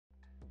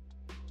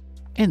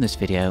In this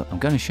video, I'm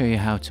going to show you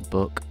how to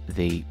book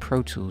the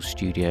Pro Tools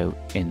Studio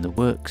in the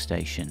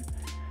Workstation.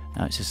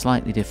 Now, it's a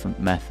slightly different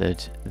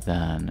method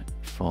than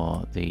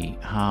for the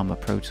Hallam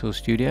Pro Tools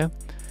Studio.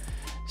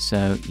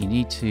 So you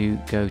need to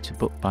go to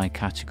Book by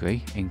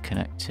Category in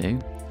Connect2,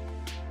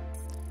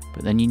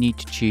 but then you need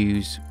to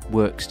choose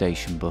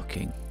Workstation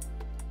Booking.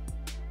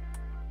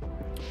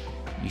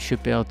 You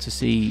should be able to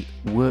see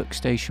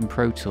Workstation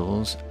Pro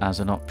Tools as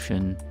an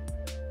option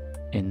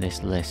in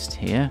this list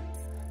here.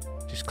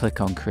 Just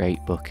click on Create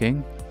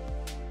Booking,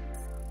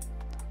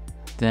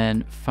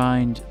 then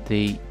find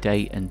the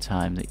date and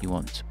time that you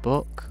want to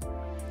book.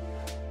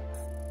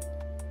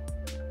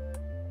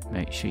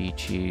 Make sure you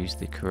choose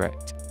the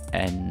correct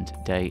end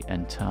date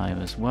and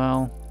time as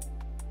well.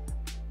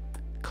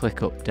 Click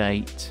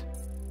Update.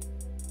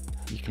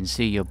 You can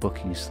see your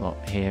booking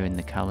slot here in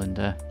the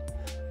calendar,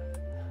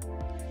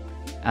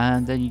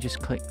 and then you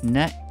just click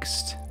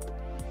Next.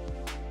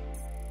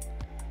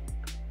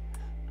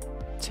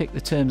 Tick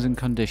the terms and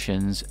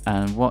conditions,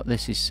 and what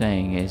this is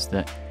saying is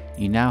that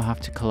you now have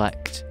to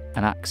collect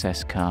an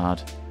access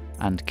card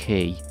and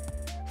key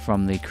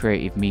from the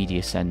Creative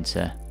Media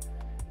Centre,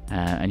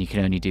 and you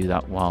can only do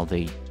that while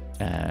the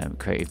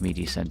Creative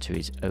Media Centre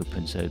is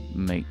open, so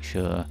make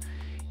sure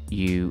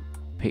you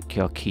pick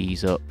your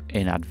keys up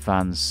in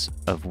advance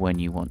of when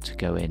you want to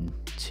go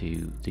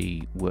into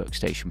the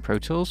Workstation Pro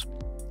Tools.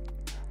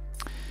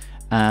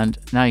 And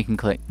now you can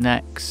click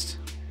Next.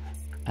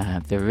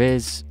 There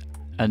is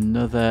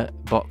another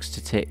box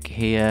to tick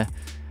here,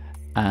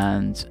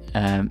 and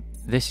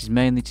this is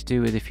mainly to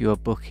do with if you are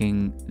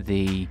booking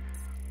the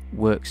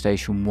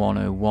Workstation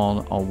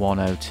 101 or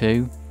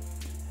 102.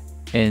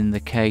 In the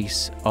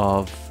case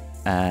of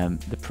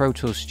the Pro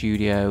Tools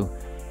Studio,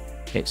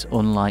 it's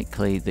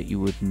unlikely that you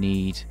would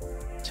need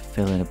to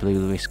fill in a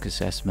blue risk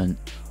assessment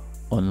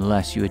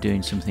unless you are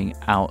doing something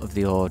out of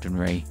the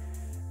ordinary,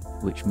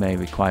 which may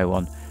require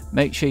one.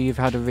 Make sure you've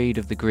had a read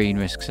of the green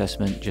risk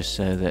assessment just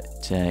so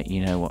that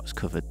you know what's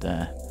covered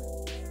there.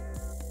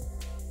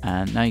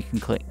 And now you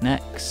can click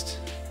Next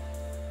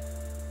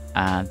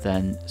and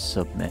then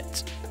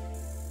Submit.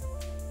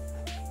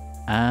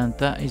 And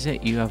that is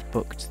it. You have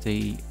booked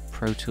the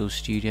Pro Tools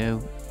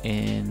Studio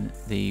in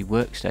the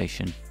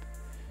Workstation.